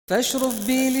فاشرف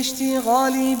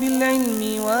بالاشتغال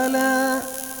بالعلم ولا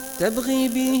تبغي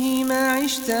به ما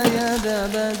عشت يا ذا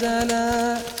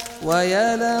بدلا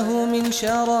ويا له من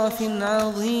شرف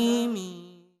عظيم.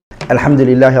 الحمد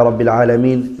لله رب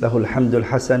العالمين، له الحمد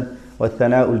الحسن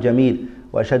والثناء الجميل،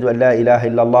 وأشهد أن لا إله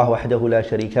إلا الله وحده لا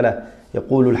شريك له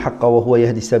يقول الحق وهو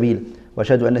يهدي السبيل،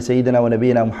 وأشهد أن سيدنا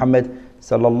ونبينا محمد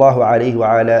صلى الله عليه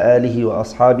وعلى آله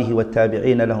وأصحابه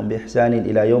والتابعين لهم بإحسان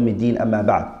إلى يوم الدين. أما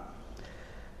بعد.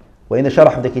 وإن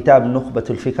شرح the كتاب نخبة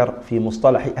الفكر في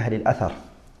مصطلح أهل الأثر.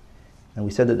 And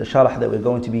we said that the sharh that we're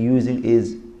going to be using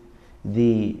is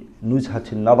the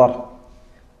Nuzhat al-Nadar,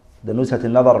 the Nuzhat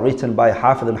al-Nadar written by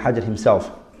Hafiz ibn Hajar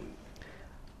himself.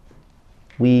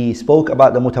 We spoke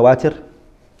about the mutawatir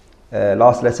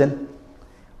last lesson.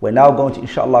 We're now going to,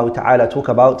 inshallah ta'ala, talk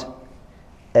about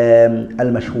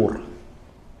al-mashhur.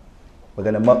 We're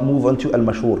going to move on to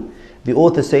al-mashhur. The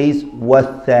author says,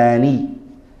 وَالثَّانِي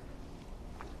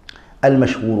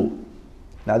al-mashhur.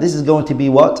 Now this is going to be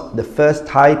what? The first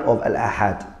type of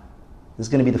al-ahad. This is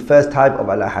going to be the first type of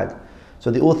al-ahad. So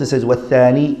the author says,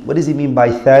 وَالثَّانِي. What does he mean by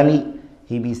thani?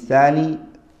 He means thani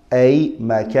ay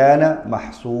ma kana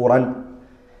mahsuran.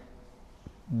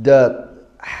 The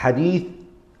hadith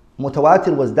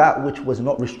mutawatir was that which was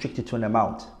not restricted to an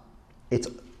amount.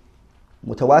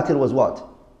 Mutawatir was what?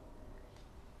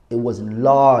 It was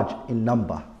large in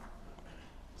number.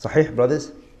 Sahih,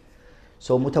 brothers?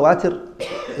 So mutawatir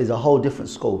is a whole different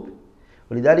scope.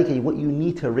 ولذلك, what you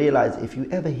need to realize, if you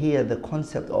ever hear the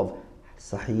concept of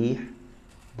sahih,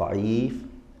 da'if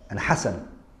and hasan,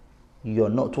 you're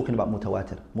not talking about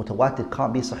mutawatir. Mutawatir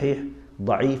can't be sahih,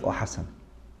 da'if or hasan.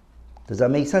 Does that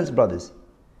make sense, brothers?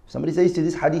 If somebody says to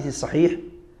this hadith is sahih,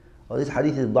 or this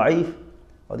hadith is da'if,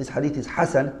 or this hadith is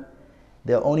hasan,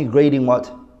 they're only grading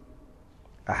what?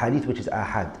 A hadith which is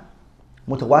ahad.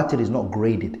 Mutawatir is not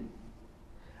graded,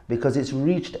 because it's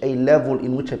reached a level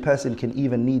in which a person can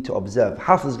even need to observe.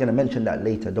 Hafiz is going to mention that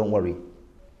later, don't worry.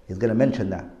 He's going to mention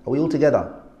that. Are we all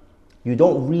together? You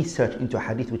don't research into a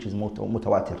hadith which is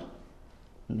mutawatir.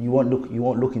 You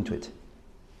won't look into it.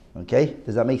 Okay?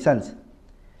 Does that make sense?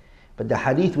 But the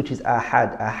hadith which is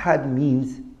ahad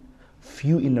means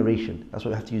few in narration. That's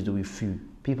what we have to use the word few.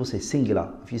 People say singular.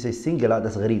 If you say singular,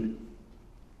 that's gharib.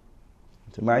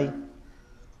 So, Ma'i?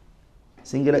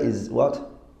 Singular is what?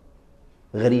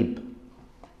 Gharib.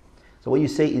 So what you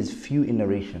say is few in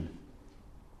narration.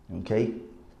 Okay?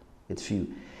 It's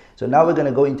few. So now we're going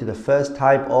to go into the first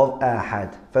type of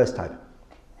ahad. First type.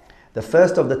 The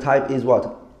first of the type is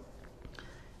what?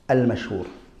 Al-mashhur.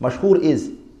 Mashhur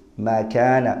is ما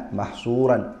كان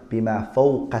محصورا بما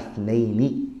فوق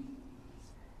اثنين.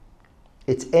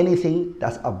 It's anything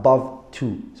that's above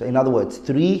 2. So in other words,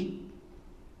 3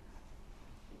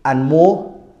 and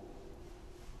more.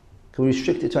 Can we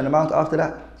restrict it to an amount after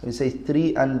that? Can we say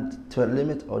 3 and to a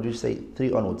limit, or just say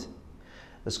 3 onwards?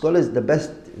 The scholars, the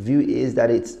best view is that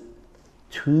it's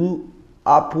 2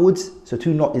 upwards. So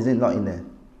 2 is not in there.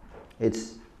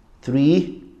 It's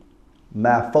 3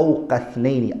 ما فوق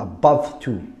اثنين, above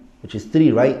 2, which is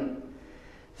 3, right?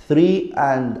 3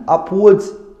 and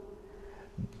upwards,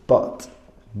 but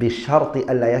بشرط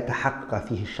ألا يتحقق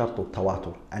فيه الشرط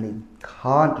التواتر, and it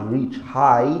can't reach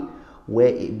high where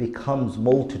it becomes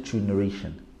multitude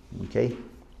narration. Okay?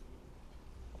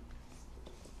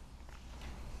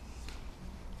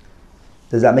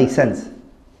 Does that make sense?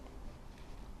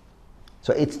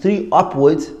 So it's 3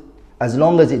 upwards as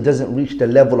long as it doesn't reach the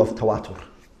level of tawatur.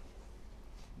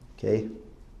 Okay?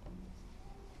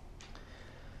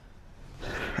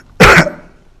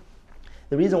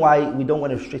 The reason why we don't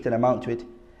want to restrict an amount to it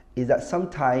is that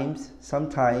sometimes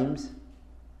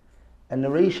a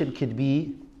narration could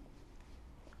be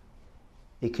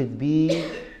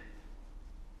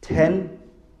 10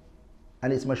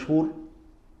 and it's mashhur,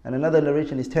 and another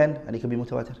narration is 10 and it can be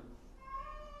mutawatir.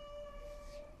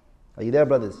 Are you there,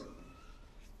 brothers?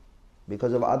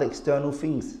 Because of other external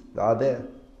things that are there.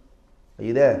 Are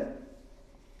you there?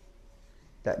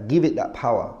 That give it that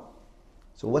power.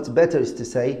 So what's better is to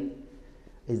say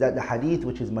is that the hadith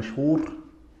which is mashhur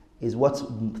is what's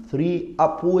 3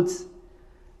 upwards,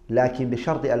 لكن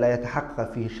بشرط ألا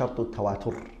يتحقق فيه شرط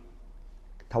التواتر.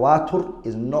 Tawatur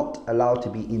is not allowed to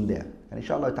be in there. And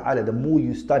inshallah ta'ala, the more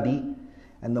you study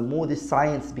and the more this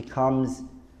science becomes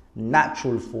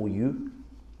natural for you,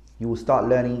 you will start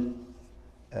learning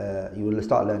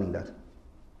that.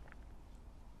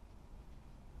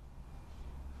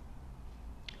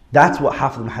 That's what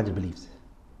Hafiz ibn Hajar believes.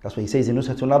 That's what he says in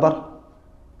Nuzhat al-Nadar.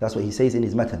 That's what he says in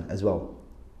his matan as well.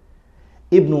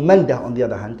 Ibn Mandah, on the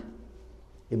other hand,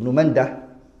 Ibn Mandah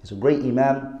is a great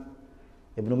Imam.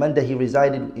 Ibn Mandah, he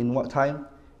resided in what time?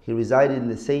 he resided in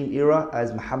the same era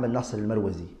as Muhammad Nasr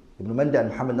al-Marwazi. Ibn Manda and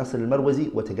Muhammad Nasr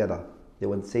al-Marwazi were together. They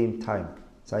were at the same time,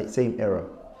 same era.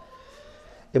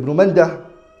 Ibn Manda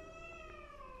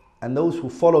and those who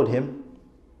followed him,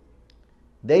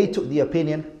 they took the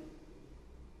opinion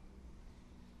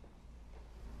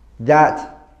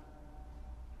that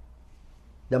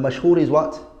the mashhur is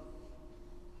what?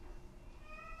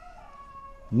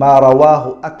 ما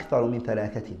رواه أكثر من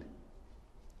ثلاثة.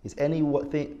 Is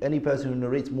any person who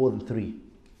narrates more than 3.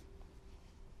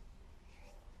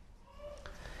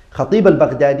 Khatib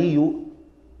al-Baghdadi,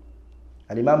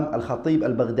 Al-Imam al-Khatib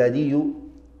al-Baghdadi,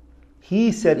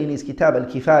 he said in his kitab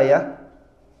al-Kifaya,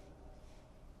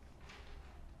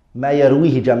 ما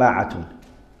يرويه جماعة.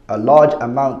 A large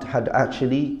amount had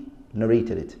actually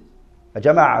narrated it. A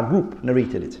jama'a, a group,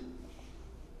 narrated it.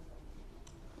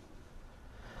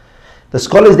 The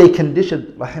scholars, they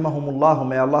conditioned, rahimahumullah,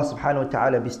 may Allah subhanahu wa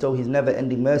ta'ala bestow His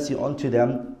never-ending mercy onto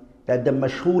them, that the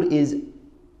mashhur is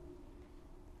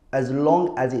as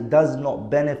long as it does not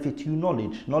benefit you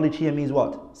knowledge. Knowledge here means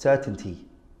what? Certainty.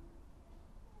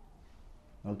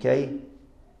 Okay?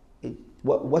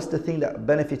 What's the thing that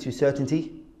benefits you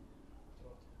certainty?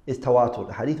 Is tawatur.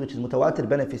 The hadith which is mutawatir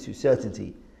benefits you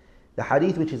certainty. The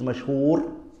hadith which is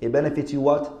mashhur, it benefits you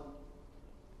what?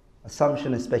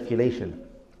 Assumption and speculation,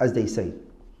 as they say.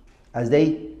 As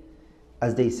they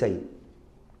say.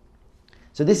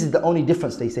 So this is the only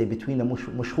difference, they say, between the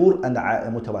mashhur and the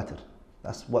mutawatir.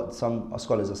 That's what some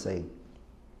scholars are saying.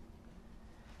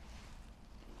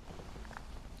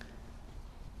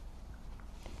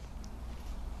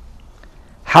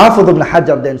 Hafiz ibn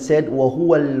Hajar then said,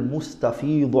 وَهُوَ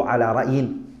الْمُسْتَفِيضُ عَلَى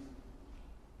رَأْيٍ.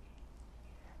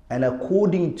 And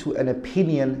according to an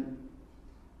opinion,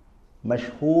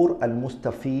 mashhur and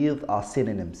mustafid are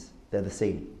synonyms. They're the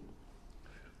same.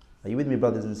 Are you with me,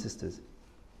 brothers and sisters?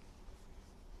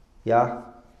 Yeah?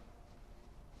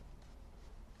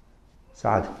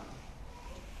 Saad,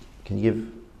 can you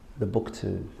give the book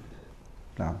to...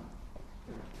 Now.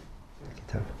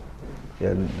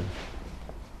 Yeah.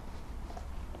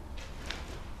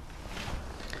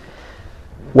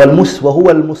 وهو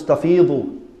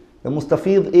المستفيض. The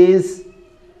mustafid is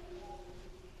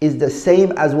the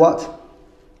same as what?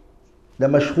 The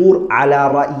mashhur ala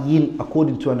ra'yin,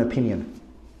 according to an opinion.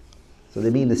 So they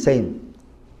mean the same.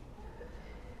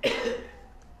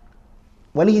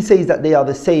 When he says that they are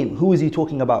the same, who is he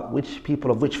talking about? Which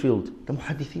people of which field? The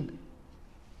muhaddithin.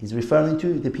 He's referring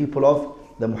to the people of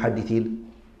the muhaddithin.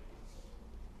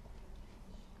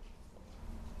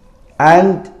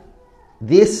 And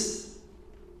this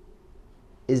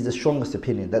is the strongest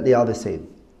opinion, that they are the same.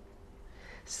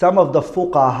 Some of the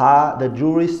fuqaha, the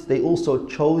jurists, they also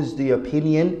chose the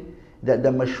opinion that the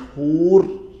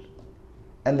mashhur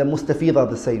and the mustafid are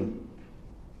the same.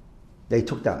 They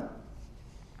took that.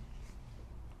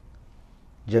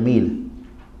 Jameel.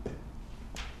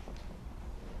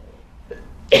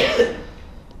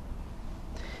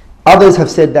 Others have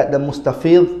said that the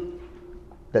mustafid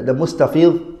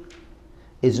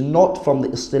is not from the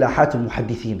istilahat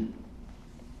al-muhaddithin.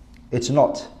 It's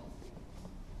not.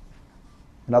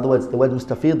 In other words, the word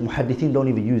mustafid, muhaddithin don't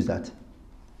even use that.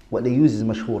 What they use is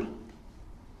mashhur.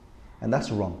 And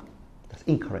that's wrong. That's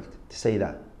incorrect to say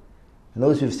that. And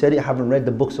those who've said it haven't read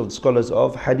the books of the scholars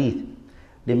of hadith.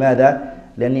 لماذا؟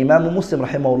 لأن Imam Muslim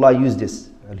rahimahullah used this.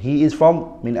 And he is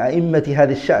from من أئمة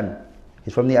هذا الشأن.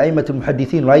 He's from the أئمة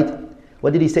المحدثين, right?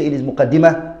 What did he say in his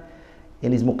muqaddimah?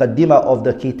 In his muqaddimah of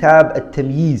the Kitab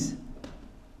at-Tamyiz.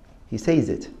 He says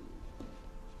it.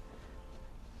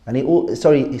 And he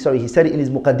said it in his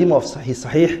muqaddimah of his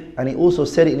Sahih, and he also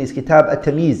said it in his Kitab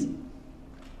at-Tamyiz.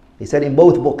 He said in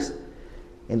both books,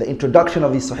 in the introduction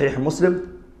of his Sahih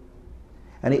Muslim,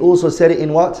 and he also said it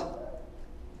in what?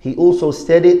 He also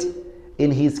said it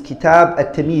in his Kitab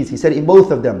at-Tamyiz. He said it in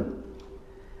both of them.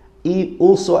 He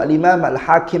also, Al-Imam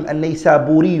Al-Hakim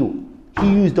Al-Naysaburi, he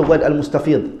used the word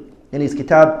Al-Mustafid in his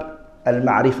Kitab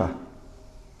Al-Ma'rifah.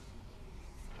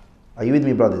 Are you with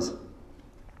me, brothers?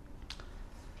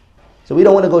 So we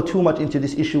don't want to go too much into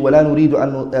this issue. وَلَا نُرِيدُ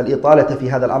أَنْ الْإِطَالَةَ فِي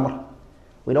هَذَا الْأَمْرِ.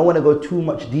 We don't want to go too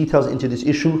much details into this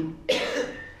issue,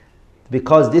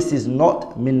 because this is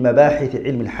not min mabahith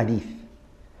ilm al-hadith.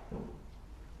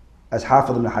 As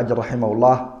Hafiz ibn Hajar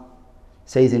rahimahullah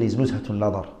says in his Nuzhatun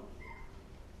Nadar.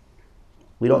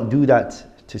 We don't do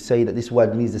that to say that this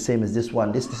word means the same as this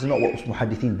one. This is not what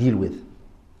muhaddithin deal with.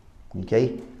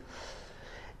 Okay?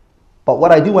 But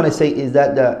what I do want to say is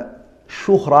that the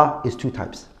shuhra is 2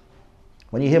 types.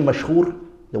 When you hear mashhur,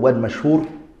 the word mashhur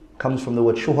comes from the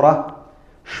word shuhra.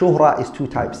 Shuhra is 2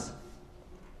 types.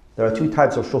 There are 2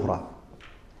 types of shuhra.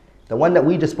 The one that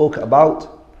we just spoke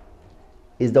about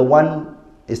is the one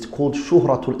is called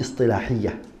shuhratul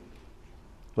istilahiyya.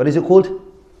 What is it called?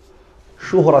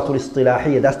 Shuhratul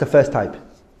istilahiyya. That's the first type.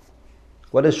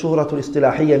 What does shuhratul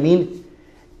istilahiyya mean?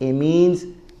 It means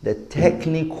the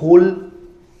technical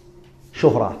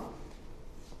shuhra.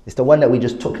 It's the one that we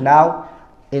just took now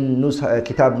in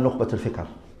Kitab Nukhbat al-Fikr.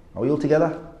 Are we all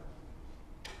together?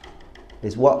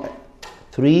 It's what?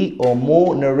 3 or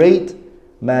more narrate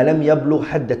ما لم يبلغ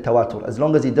حد التواتر. As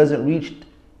long as it doesn't reach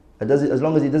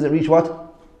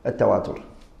what? التواتر.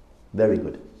 Very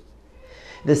good.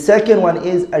 The second one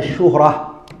is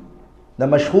الشهرة. The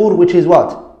mashhur, which is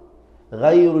what?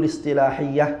 غير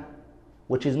الاصطلاحية,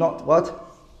 which is not what?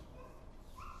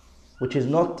 Which is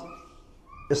not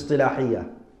اصطلاحية.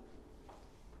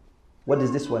 What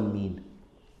does this one mean?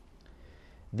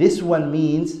 This one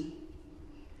means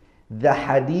the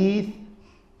hadith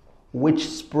which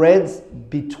spreads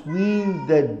between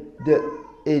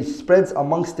it spreads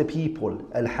amongst the people.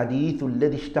 الحديث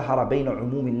الذي اشتهر بين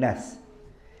عموم الناس.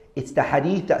 It's the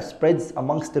hadith that spreads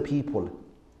amongst the people.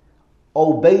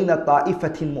 أو بين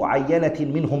طائفة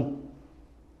معينة منهم.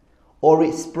 Or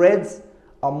it spreads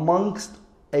amongst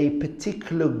a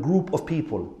particular group of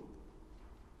people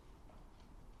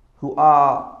who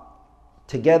are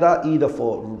together either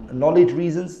for knowledge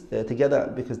reasons, they're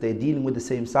together because they're dealing with the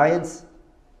same science,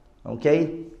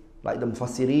 okay, like the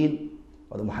mufassirin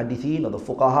or the muhaddithin or the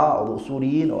fuqaha or the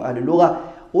usuliyin or ahlul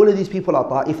lugha. All of these people are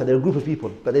ta'ifa, they're a group of people,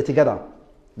 but they're together.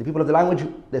 The people of the language,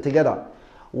 they're together.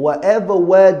 Whatever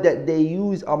word that they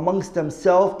use amongst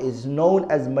themselves is known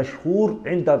as mashhur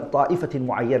inda ta'ifatin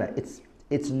muayyana.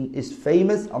 It's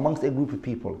famous amongst a group of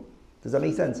people. Does that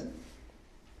make sense?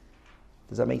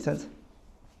 Does that make sense?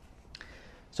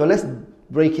 So let's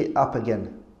break it up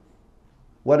again.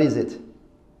 What is it?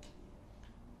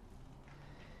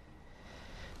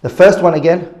 The first one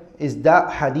again is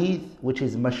that hadith which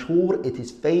is mashhur, it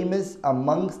is famous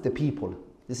amongst the people.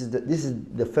 This is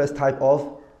the first type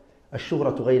of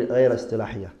الشهرة غير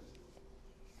اصطلاحية.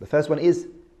 The first one is,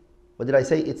 what did I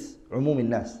say? It's عموم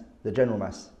الناس, the general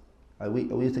mass. Are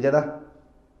we together?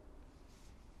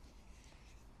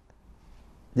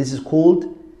 This is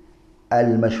called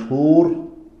المشهور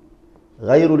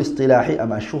غير الاصطلاحي,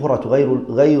 أما الشهرة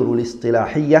غير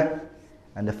الاصطلاحية.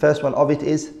 And the first one of it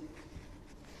is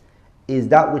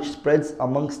that which spreads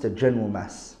amongst the general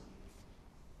mass.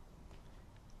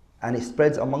 And it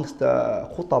spreads amongst the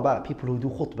khutaba, people who do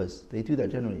khutbas. They do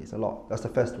that generally, it's a lot. That's the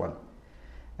first one.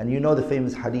 And you know the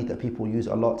famous hadith that people use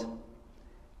a lot.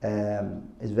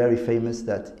 It's very famous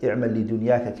that اعمل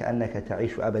لدنياك كأنك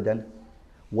تعيش أبدا.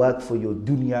 Work for your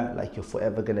dunya like you're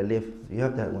forever going to live. You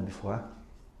heard that one before?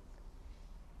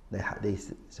 Huh?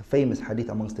 It's a famous hadith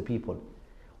amongst the people.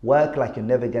 Work like you're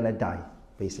never going to die,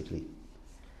 basically.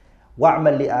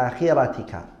 وَاعْمَلْ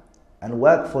لِآخِرَتِكَ, and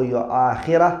work for your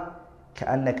akhirah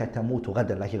كَأَنَّكَ تَمُوتُ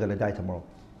غَدًا, like you're going to die tomorrow.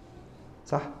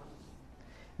 صح?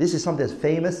 This is something that's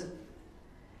famous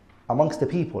amongst the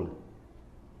people.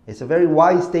 It's a very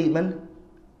wise statement,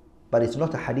 but it's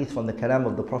not a hadith from the kalam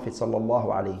of the Prophet sallallahu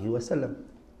alaihi wasallam.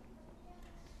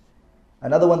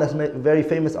 Another one that's very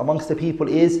famous amongst the people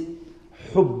is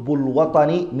حُبُّ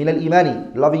الْوَطَنِ مِنَ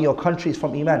الْإِيمَانِ. Loving your country is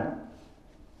from Iman.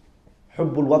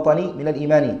 حُبُّ الْوَطَنِ مِنَ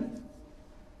الْإِيمَانِ.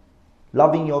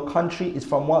 Loving your country is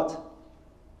from what?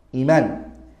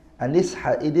 Iman. And this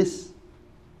لا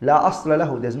أصل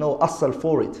له, there's no asl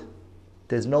for it.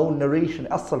 There's no narration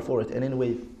asl for it in any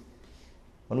way.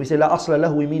 When we say لا أصل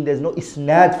له, we mean there's no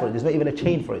isnad for it. There's not even a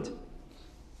chain for it.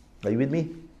 Are you with me?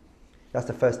 That's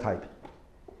the first type.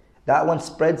 That one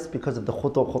spreads because of the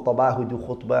khutbah who do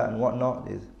khutbah and whatnot.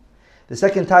 The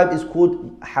second type is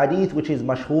called hadith, which is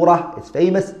mashhura. It's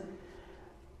famous.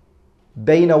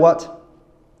 بين what?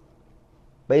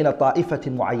 بين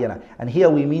طائفة معينة. And here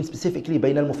we mean specifically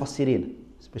بين المفسرين.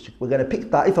 We're going to pick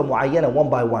طائفة معينة one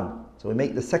by one. So we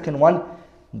make the second one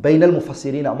بين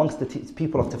المفسرين, amongst the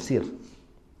people of tafsir.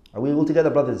 Are we all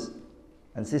together, brothers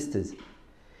and sisters?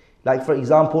 Like for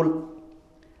example,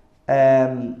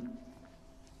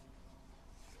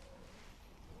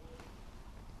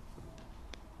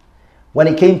 when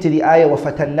it came to the ayah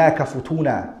وَفَتَنَّاكَ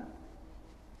فُتُونًا,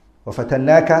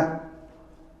 وَفَتَنَّاكَ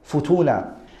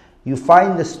فُتُونًا, you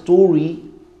find the story,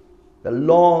 the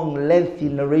long lengthy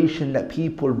narration that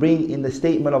people bring in the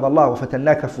statement of Allah,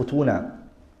 وَفَتَنَّاكَ فُتُونًا,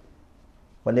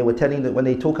 when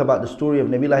they talk about the story of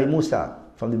Nabiullah Musa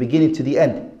from the beginning to the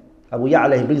end. Abu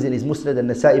Ya'la, he brings it in his Musnad, and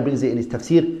Nasa'i brings it in his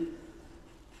tafsir.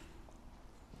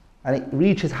 And it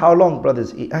reaches how long,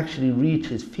 brothers? It actually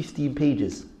reaches 15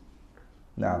 pages.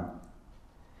 Now,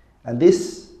 and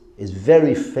this is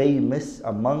very famous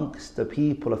amongst the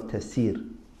people of tafsir.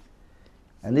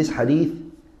 And this hadith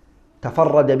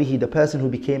تفرد به, the person who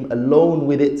became alone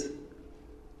with it,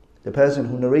 the person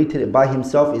who narrated it by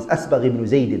himself is Asbagh ibn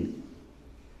Zayd.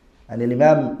 And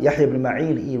Imam Yahya ibn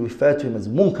Ma'in, he referred to him as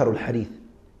Munkar al-Hadith.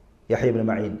 Yahya ibn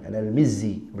Ma'in and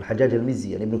al-Mizzi, al-Hajjaj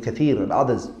al-Mizzi and Ibn Kathir and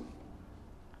others.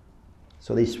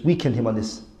 So they weakened him on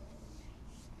this.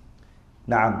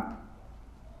 Na'am.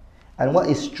 And what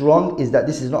is strong is that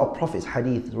this is not a Prophet's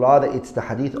hadith, rather it's the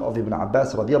hadith of Ibn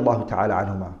Abbas radiyallahu ta'ala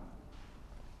anhuma.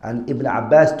 And Ibn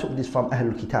Abbas took this from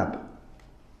Ahlul Kitab.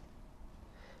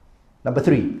 Number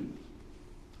 3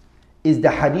 is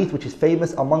the hadith which is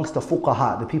famous amongst the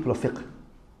fuqaha, the people of fiqh.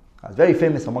 It's very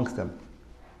famous amongst them.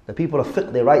 The people of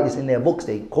fiqh, they write this in their books,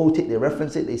 they quote it, they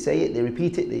reference it, they say it, they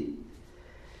repeat it.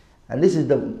 And this is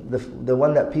the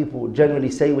one that people generally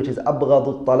say, which is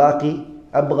أبغض الطلاق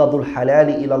أبغض الحلال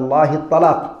إلى الله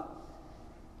الطلاق.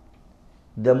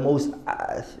 The most,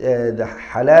 the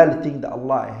halal thing that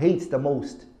Allah hates the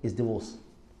most is divorce.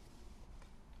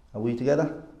 Are we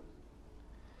together?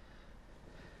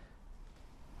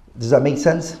 Does that make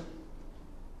sense?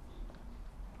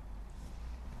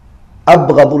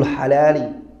 أبغض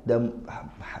الحلال,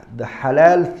 the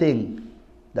halal thing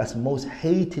that's most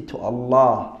hated to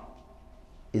Allah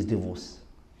is divorce.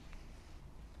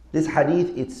 This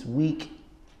hadith, it's weak.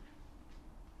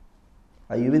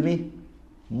 Are you with me?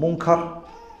 Munkar.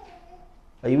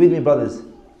 Are you with me, brothers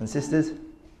and sisters?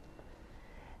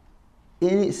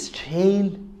 In its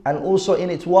chain and also in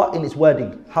its what? In its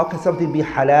wording. How can something be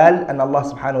halal and Allah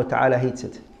subhanahu wa ta'ala hates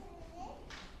it?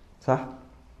 Sah?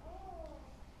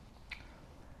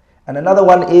 And another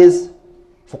one is,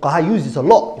 fuqaha use this a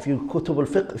lot. If you kutub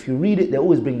al-fiqh, if you read it, they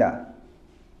always bring that.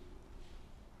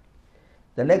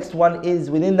 The next one is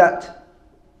within that,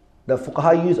 the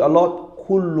fuqaha use a lot,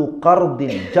 كل قرض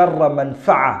جر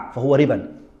منفعة فهو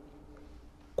ربا.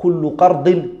 كل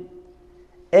قرض,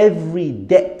 every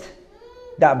debt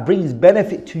that brings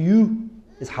benefit to you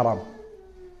is haram.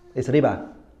 It's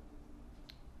riba.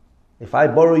 If I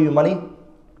borrow you money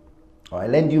or I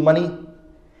lend you money,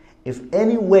 if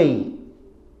any way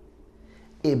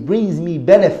it brings me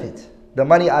benefit, the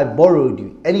money I borrowed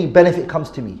you, any benefit comes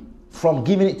to me from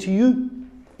giving it to you,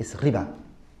 it's riba.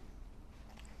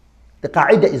 The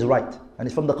qa'idah is right, and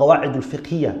it's from the qawa'id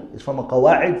al-fiqhiyah. It's from a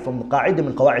qawa'id, from the qa'idah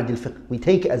min qawa'id al-fiqh. We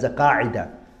take it as a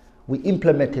qa'idah. We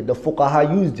implement it. The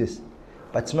fuqaha use this,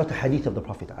 but it's not a hadith of the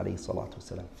Prophet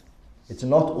ﷺ. It's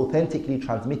not authentically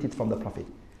transmitted from the Prophet.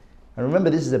 And remember,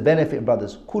 this is a benefit,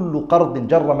 brothers. كل قرض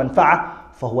جر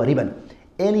منفعة فهو ربا.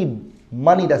 Any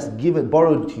money that's given,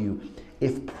 borrowed to you,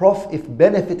 if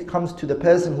benefit comes to the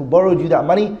person who borrowed you that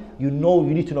money, you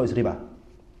need to know it's riba.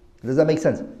 Does that make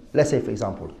sense? Let's say, for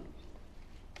example,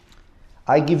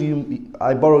 I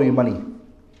borrow you money.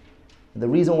 The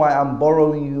reason why I'm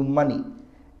borrowing you money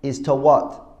is to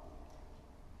what?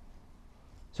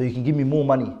 So you can give me more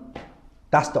money.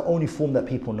 That's the only form that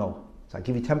people know. So I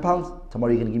give you £10,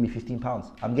 tomorrow you're going to give me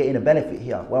 £15. I'm getting a benefit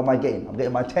here. What am I getting? I'm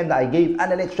getting my 10 that I gave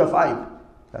and an extra 5.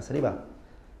 That's riba.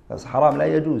 That's haram, la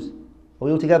yajuz. Are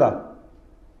we all together?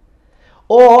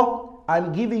 Or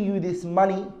I'm giving you this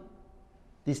money,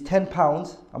 this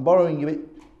 £10, I'm borrowing you it,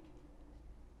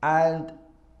 and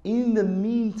in the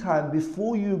meantime,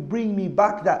 before you bring me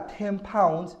back that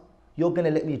 £10, you're going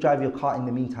to let me drive your car in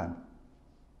the meantime.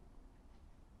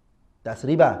 That's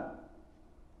riba.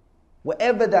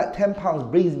 Whatever that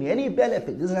 £10 brings me, any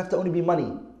benefit, doesn't have to only be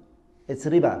money. It's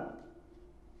riba.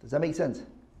 Does that make sense?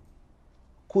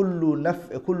 كل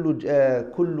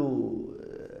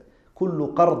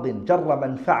قرض جر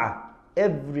منفعة.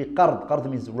 Every qard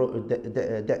means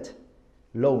debt,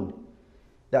 loan,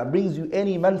 that brings you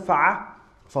any manfa'ah,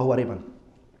 فهو ربا.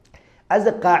 As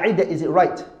a qa'idah, is it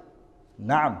right?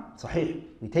 نعم, صحيح.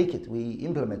 We take it, we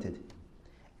implement it.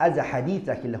 As a hadith,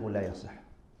 لكن له لا يصح.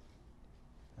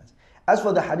 As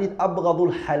for the hadith, أبغض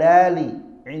الحلال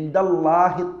عند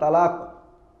الله الطلاق.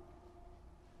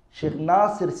 Sheikh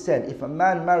Nasir said, if a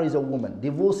man marries a woman,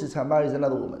 divorces her, marries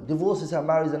another woman, divorces her,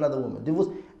 marries another woman,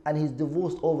 and he's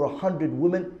divorced over 100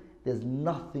 women, there's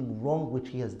nothing wrong which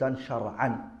he has done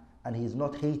shar'an, and he's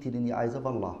not hated in the eyes of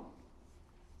Allah.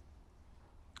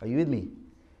 Are you with me?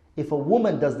 If a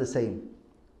woman does the same,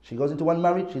 she goes into one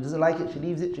marriage, she doesn't like it, she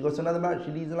leaves it, she goes to another marriage,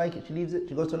 she doesn't like it, she leaves it,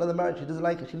 she goes to another marriage, she doesn't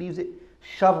like it, she leaves it,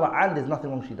 shar'an, there's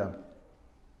nothing wrong she done.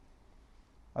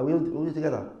 Are we all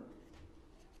together?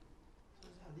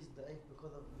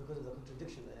 Because of the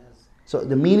contradiction it has. So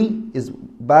the meaning is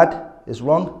bad, is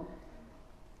wrong,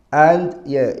 and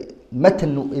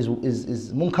matan is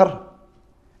munkar,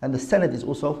 and the sanad is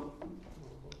also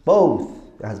both.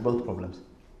 It has both problems.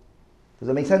 Does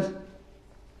that make sense?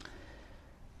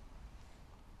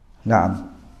 Naam.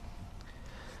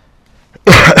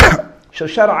 So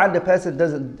shar'an, the person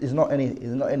is not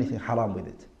anything haram with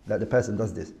it, that the person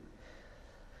does this.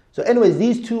 So anyways,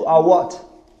 these two are what?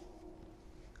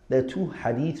 They're two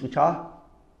hadiths which are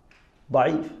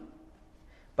da'if.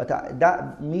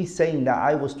 But me saying that,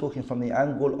 I was talking from the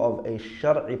angle of a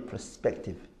shar'i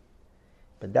perspective.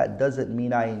 But that doesn't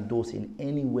mean I endorse in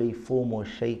any way, form or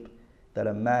shape that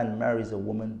a man marries a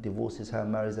woman, divorces her,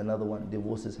 marries another one,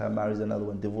 divorces her, marries another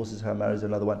one, divorces her, marries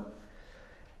another one.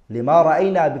 لِمَا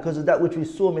رَأَيْنَا, because of that which we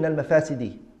saw min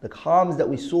al-mafasidi, the harms that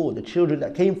we saw, the children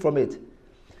that came from it,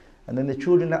 and then the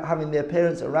children not having their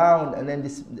parents around, and then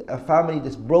a family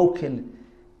that's broken,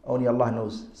 only Allah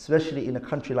knows, especially in a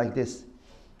country like this,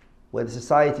 where the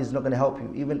society is not going to help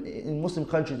you. Even in Muslim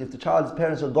countries, if the child's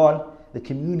parents are gone, the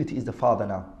community is the father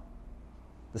now.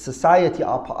 The society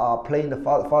are playing the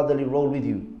fatherly role with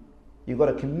you. You've got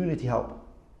a community help.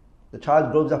 The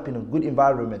child grows up in a good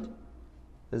environment.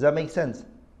 Does that make sense?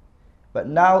 But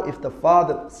now if the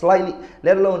father slightly,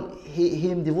 let alone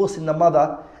him divorcing the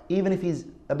mother, even if he's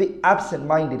a bit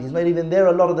absent-minded, he's not even there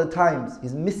a lot of the times,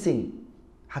 he's missing,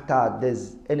 hatta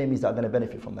there's enemies that are going to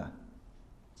benefit from that.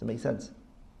 Does that make sense?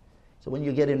 So when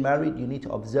you're getting married, you need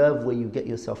to observe where you get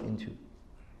yourself into.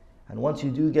 And once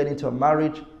you do get into a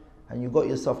marriage, and you got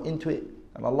yourself into it,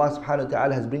 and Allah subhanahu wa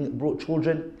ta'ala has brought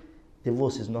children,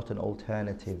 divorce is not an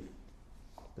alternative.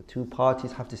 The two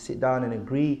parties have to sit down and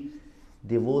agree.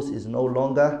 Divorce is no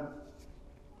longer,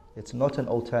 it's not an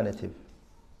alternative.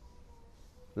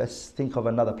 Let's think of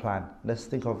another plan. Let's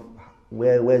think of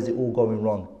where's it all going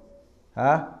wrong.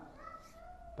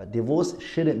 But divorce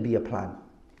shouldn't be a plan.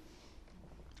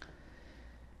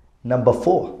 Number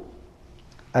 4,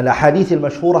 al-ahadith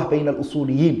al-mashhurah bayna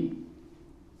al-usuliyin.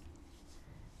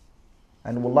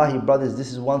 And wallahi, brothers,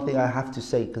 this is one thing I have to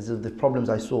say because of the problems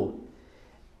I saw.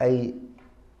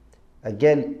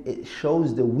 Again, it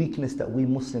shows the weakness that we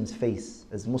Muslims face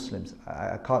as Muslims.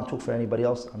 I can't talk for anybody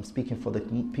else. I'm speaking for the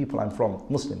people I'm from,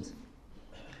 Muslims.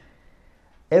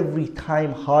 Every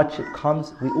time hardship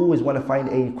comes, we always want to find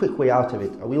a quick way out of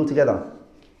it. Are we all together?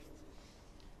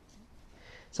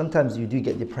 Sometimes you do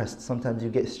get depressed. Sometimes you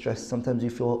get stressed. Sometimes you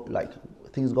feel like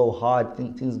things go hard,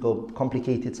 things go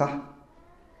complicated. Sah?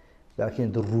 Like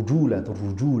in the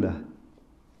rujula.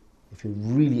 If you're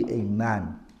really a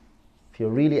man, if you're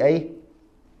really a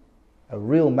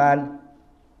real man,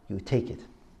 you take it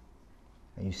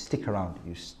and you stick around,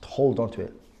 you hold on to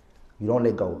it, you don't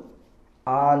let go.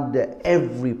 Under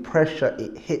every pressure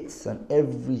it hits and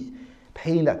every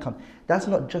pain that comes, that's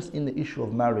not just in the issue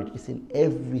of marriage, it's in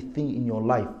everything in your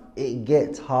life. It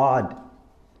gets hard.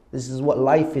 This is what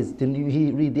life is. Didn't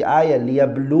you read the ayah?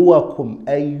 لِيَبْلُوَكُمْ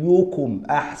أَيُّكُمْ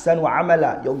أَحْسَنُ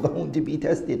عَمَلًا. You're going to be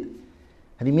tested.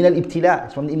 هذه من الابتلاء.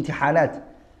 It's from the imtihanat.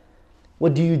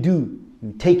 What do?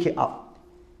 You take it up.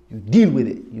 You deal with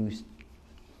it.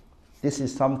 This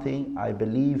is something I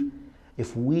believe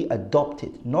if we adopt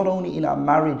it, not only in our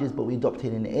marriages, but we adopt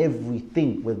it in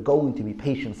everything, we're going to be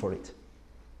patient for it.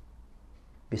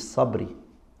 بِالصَّبْرِ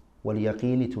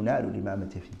وَالْيَقِينِ تُنَالُ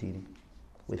الْإِمَامَةِ فِي الدِّينِ.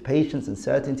 With patience and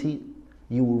certainty,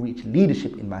 you will reach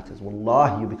leadership in matters.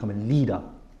 Wallahi, you become a leader.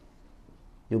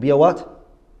 You'll be a what?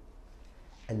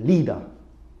 A leader.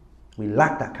 We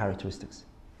lack that characteristics.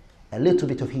 A little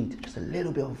bit of heat, just a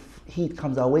little bit of heat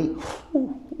comes our way.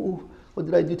 What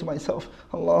did I do to myself?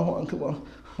 Allahu Akbar,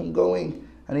 I'm going.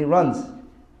 And he runs.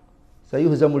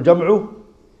 سَيُهْزَمُ الْجَمْعُ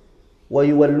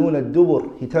وَيُوَلُّونَ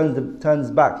الدُّبُرِ. He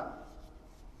turns back.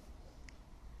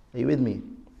 Are you with me?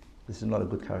 This is not a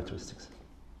good characteristics.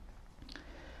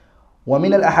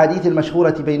 ومن الأحاديث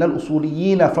المشهورة بين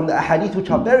الأصوليين, from the ahadith which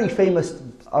are very famous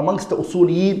amongst the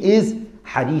usuliyin is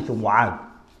hadith Mu'adh.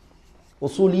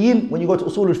 Usuliyin, when you go to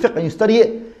usul al-fiqh and you study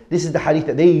it, this is the hadith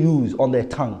that they use on their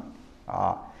tongue.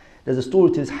 There's a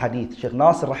story to this hadith. Shaykh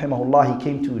Nasir rahimahullah, he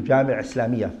came to Jami'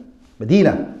 Islamiyah,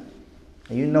 Medina.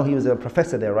 And you know he was a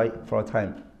professor there, right, for a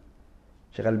time.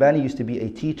 Shaykh Albani used to be a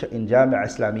teacher in Jami'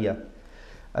 Islamiyah,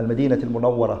 Al-Madinah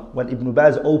Al-Munawwara. When Ibn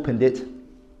Baz opened it,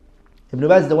 Ibn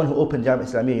Baz is the one who opened Jami'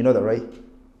 Islamiyah, you know that, right?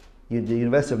 The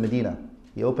University of Medina.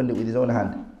 He opened it with his own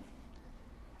hand.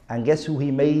 And guess who he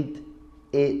made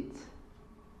it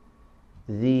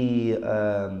the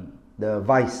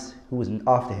vice, who was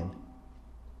after him?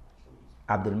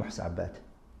 Abdul Muhsin Abbad.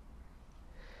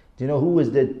 Do you know who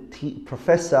was the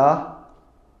professor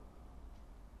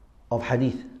of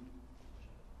hadith?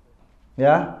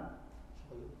 Yeah?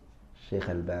 Shaykh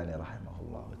Albani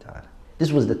rahimahullah ta'ala.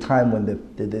 This was the time when the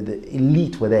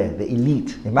elite were there, the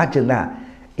elite. Imagine that.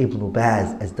 Ibn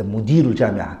Baz as the Mudir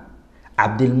al-Jami'ah,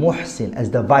 Abdul Muhsin as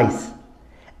the vice,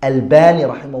 Albani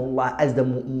rahimahullah as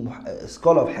the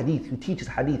scholar of hadith who teaches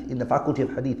hadith in the faculty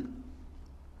of hadith.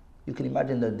 You can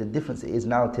imagine the difference it is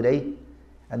now today.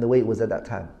 and the way it was at that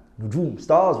time. Nujum,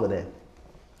 stars were there.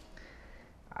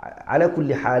 على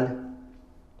كل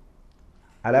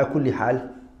حال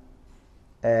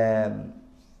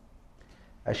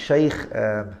الشيخ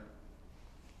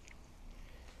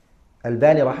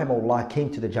Albani rahimahullah came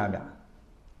to the Jamia.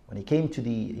 When he came to the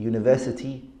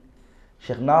university,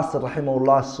 Sheikh Nasir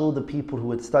rahimahullah saw the people who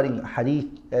were studying hadith,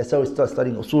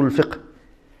 studying usul al-fiqh.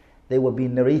 They were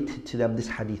being narrated to them this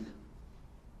hadith.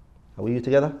 Are we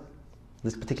together?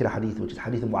 This particular hadith, which is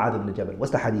hadith Mu'adh ibn Jabal.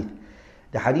 What's the hadith?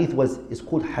 The hadith is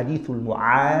called Hadith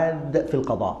al-Mu'adh fil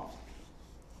Qada.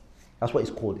 That's what it's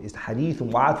called. It's Hadith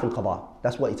Mu'adh fil Qada.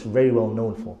 That's what it's very well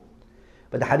known for.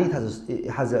 But the hadith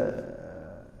has a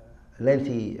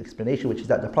lengthy explanation, which is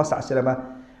that the Prophet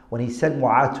ﷺ, when he sent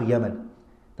Mu'adh to Yemen,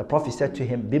 the Prophet said to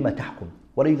him, Bima tahkum?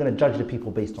 What are you going to judge the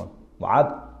people based on?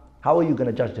 Mu'adh, how are you going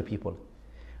to judge the people?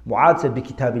 Mu'adh said, Bi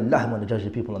kitabillah, I'm going to judge the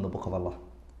people in the book of Allah.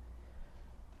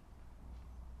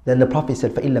 Then the Prophet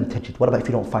said, فَإِن لَمْ تَجِدْ, what about if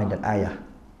you don't find an ayah?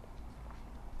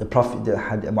 The Prophet,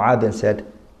 Mu'adh then said,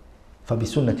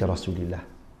 فَبِسُنَّةِ رَسُولِ اللَّهِ,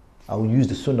 I will use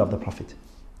the sunnah of the Prophet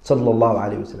sallallahu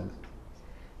alayhi wasallam.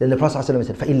 Then the Prophet ﷺ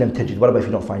said, فَإِن لَمْ تَجِدْ, what about if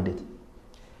you don't find it?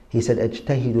 He said,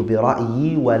 أَجْتَهِدُ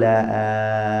بِرَأْيِي وَلَا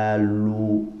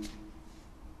آلُ,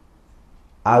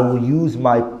 I will use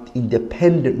my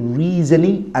independent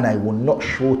reasoning and I will not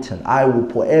shorten. I will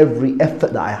put every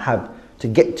effort that I have to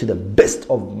get to the best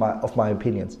of my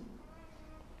opinions.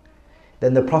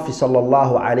 Then the Prophet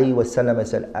sallallahu alayhi wasallam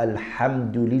said,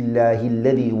 Alhamdulillahi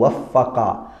alladhi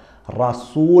waffaqa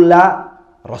rasula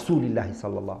rasulillahi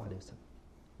sallallahu alayhi wasallam.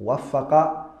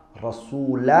 Waffaqa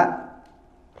rasula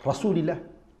rasulillah.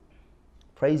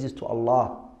 Praises to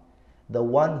Allah, the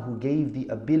one who gave the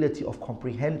ability of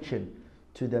comprehension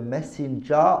to the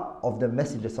messenger of the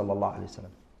messenger sallallahu alayhi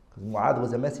wasallam. Because Mu'adh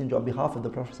was a messenger on behalf of the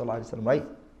Prophet sallallahu alayhi wasallam, right?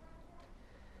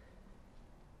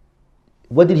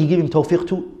 What did he give him tawfiq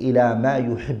to? إِلَى مَا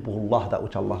يُحِبُّهُ اللَّهُ, that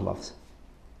which Allah loves.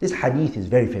 This hadith is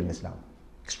very famous now.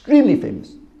 Extremely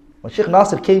famous. When Sheikh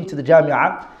Nasir came to the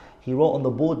Jami'ah, he wrote on the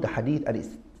board the hadith and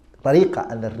its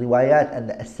tariqah and the riwayat and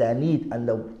the asanid and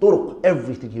the turuq,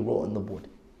 everything he wrote on the board.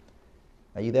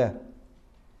 Are you there?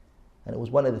 And it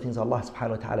was one of the things Allah subhanahu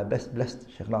wa ta'ala blessed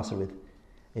Sheikh Nasir with,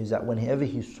 is that whenever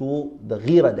he saw the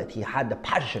ghira that he had, the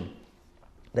passion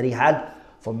that he had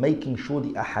for making sure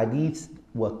the ahadiths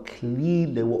were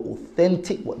clean, they were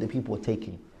authentic, what the people were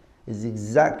taking, is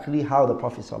exactly how the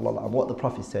Prophet sallallahu, what the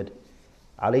Prophet said,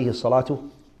 alayhi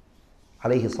salatu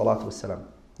wassalam.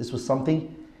 This was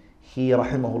something he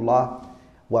rahimahullah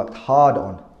worked hard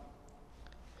on.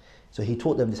 So he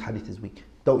taught them this hadith is weak,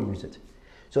 don't use it.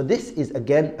 So this is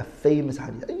again a famous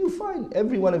hadith, and you find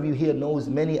every one of you here knows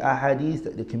many ahadith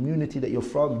that the community that you're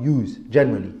from use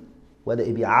generally, whether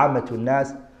it be ammatul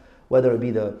nas, whether it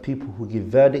be the people who give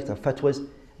verdicts and fatwas,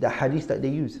 the hadith that they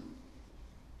use.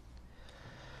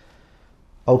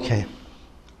 Okay.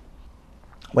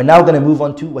 We're now going to move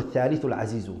on to وَالثَّالِثُ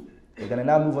الْعَزِيزُ. We're going to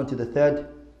now move on to the third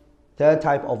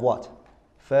type of what?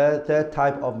 Third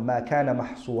type of مَا كَانَ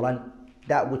مَحْصُورًا,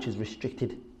 that which is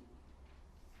restricted.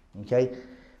 Okay?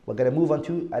 We're going to move on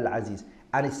to al-aziz.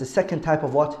 And it's the second type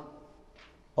of what?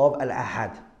 Of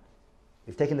al-ahad.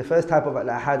 We've taken the first type of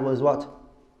al-ahad was what?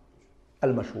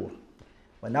 Al-mashhur.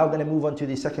 We're now going to move on to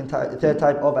the third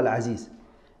type of al-aziz.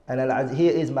 And al-aziz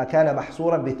here is مَا كَانَ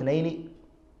مَحْصُورًا بِاثْنَيْنِ,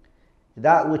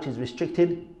 that which is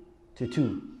restricted to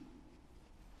two.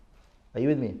 Are you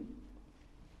with me?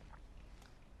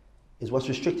 Is what's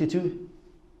restricted to?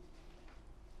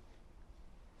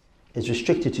 Is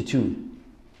restricted to two.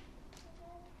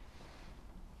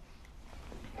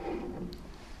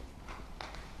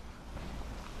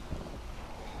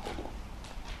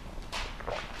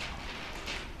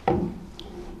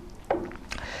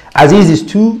 Aziz is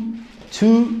two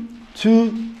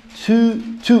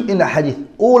in the hadith.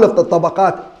 All of the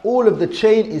tabaqat, all of the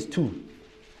chain is two.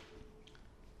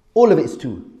 All of it is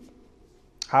two.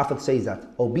 Hafidh says that.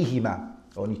 Or bihima,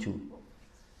 only two.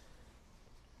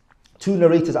 Two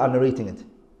narrators are narrating it.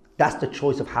 That's the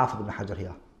choice of Hafidh ibn Hajar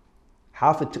here.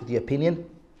 Hafidh took the opinion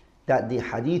that the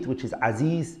hadith which is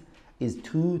Aziz is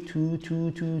two.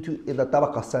 In the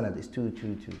tabaqah sanad is two.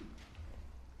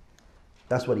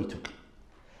 That's what he took.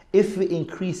 If it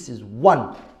increases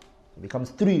one, it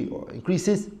becomes three, or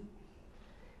increases,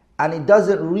 and it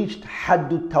doesn't reach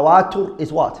haddu tawatur,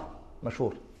 is what?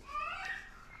 Mashhur.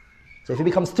 So if it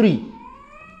becomes three,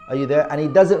 are you there? And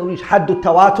it doesn't reach haddu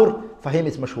tawatur, for him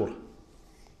it's mashhur.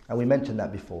 And we mentioned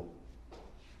that before.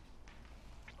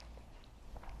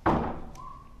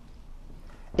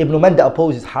 Ibn Manda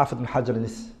opposes Hafidh ibn Hajar in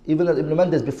this. Even though Ibn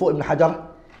Manda is before Ibn Hajar,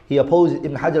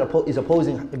 Ibn Hajar is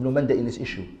opposing Ibn Manda in this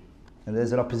issue. And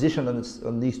there's an opposition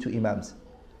on these two imams.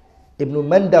 Ibn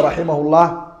Manda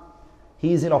rahimahullah,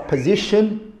 he is in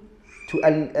opposition to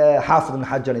Hafidh ibn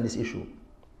Hajar in this issue.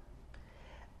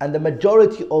 And the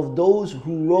majority of those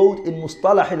who wrote in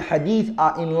Mustalah al-Hadith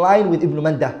are in line with Ibn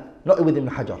Manda, not with Ibn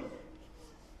Hajar.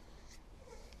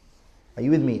 Are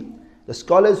you with me? The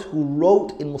scholars who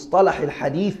wrote in Mustalah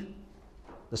al-Hadith,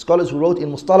 the scholars who wrote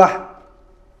in Mustalah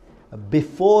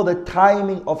before the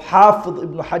timing of Hafidh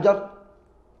ibn Hajar,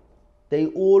 they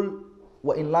all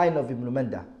were in line of Ibn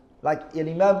Manda. Like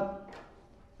Al-Imam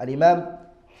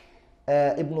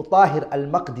Ibn Tahir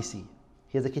al-Maqdisi.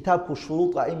 He has a kitab called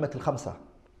Shurut al-A'immat al-Khamsa.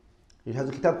 He has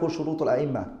a kitab called Shurut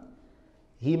al-A'imma.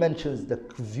 He mentions the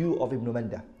view of Ibn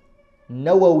Manda.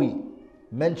 Nawawi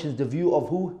mentions the view of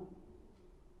who?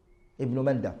 Ibn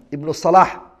Manda. Ibn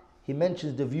Salah, he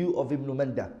mentions the view of Ibn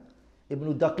Manda.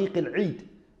 Ibn Daqiq al-Eid,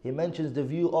 he mentions the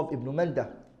view of Ibn Manda.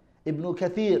 Ibn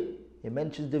Kathir, he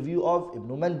mentions the view of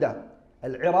Ibn Manda.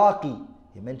 Al-Iraqi,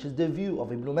 he mentions the view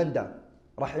of Ibn Manda.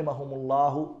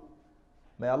 Rahimahumullahu.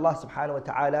 May Allah subhanahu wa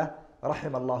ta'ala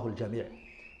rahimallahu al-jami'.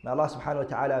 May Allah subhanahu wa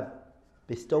ta'ala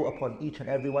bestow upon each and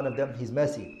every one of them His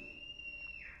mercy.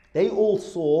 They all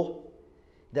saw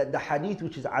that the hadith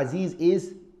which is aziz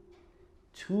is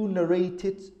 2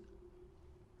 narrated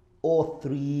or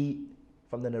 3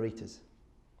 from the narrators.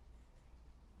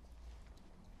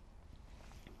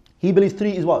 He believes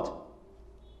 3 is what?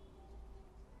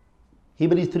 He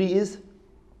believes 3 is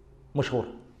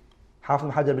mashhur. Hafidh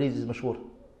ibn Hajar believes is mashhur.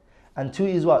 And 2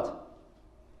 is what?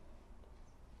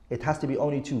 It has to be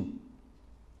only 2.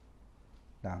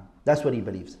 Now, that's what he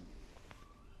believes.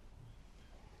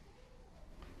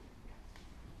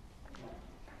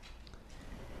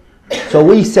 So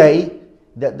we say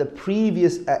that the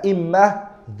previous A'imma,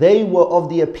 they were of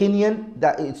the opinion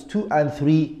that it's 2 and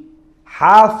 3.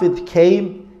 Hafidh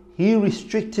came, he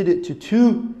restricted it to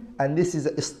 2, and this is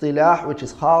an istilah which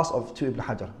is khas of to Ibn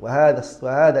Hajar. وهذا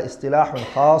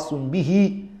اصطلاح خاص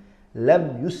به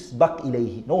لم يسبق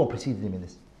إليه. No one preceded him in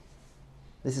this.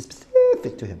 This is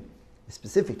specific to him. It's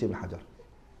specific to Ibn Hajar.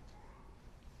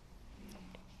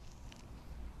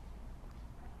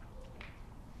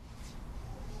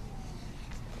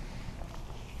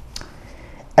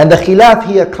 And the khilaf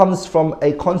here comes from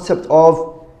a concept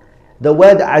of the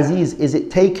word aziz. Is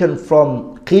it taken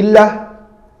from qillah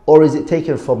or is it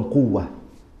taken from quwwah?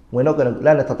 We're not going to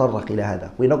لا نتطرق إلى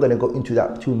هذا. We're not going to go into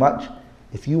that too much.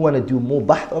 If you want to do more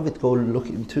bahth of it, go look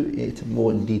into it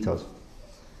more in details.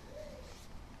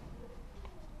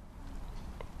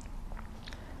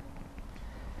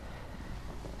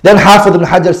 Then Hafidh ibn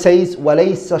Hajar says,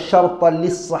 وَلَيْسَ شَرْطًا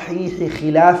لِلصَّحِيحِ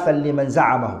خِلَافًا لِمَنْ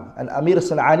زَعَمَهُ. And Amir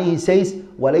al-San'ani says,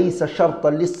 وَلَيْسَ شَرْطًا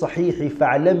لِلصَّحِيحِ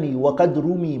فَاعْلَمِي وَقَدْ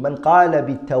رُمِي مَنْ قَالَ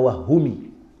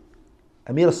بِالتَّوَهُّمِ.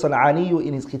 Amir al-San'ani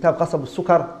in his kitab Qasab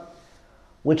al-Sukar,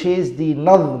 which is the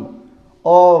nazm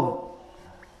of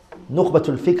Nukhbat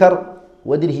al-Fikr,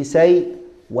 what did he say?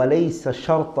 وَلَيْسَ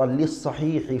شَرْطًا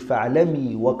لِلصَّحِيحِ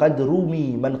فَاعْلَمِي وَقَدْ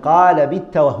رُمِي مَنْ قَالَ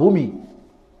بِالتَّوَهُّمِ.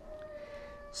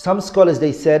 Some scholars,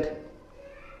 they said,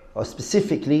 or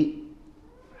specifically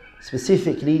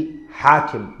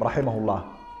Hakim, rahimahullah.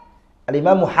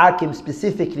 Al-Imam Hakim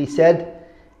specifically said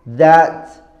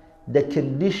that the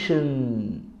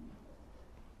condition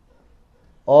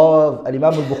of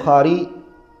Al-Imam al-Bukhari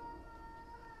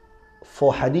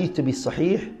for hadith to be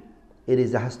sahih,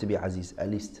 it has to be aziz, at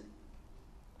least.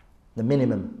 The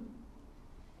minimum.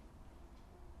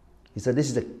 He said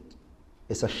it's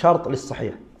a shart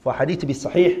lis-sahih. For hadith to be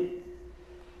sahih,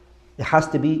 it has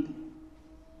to be,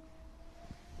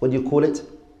 what do you call it?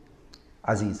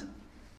 Aziz.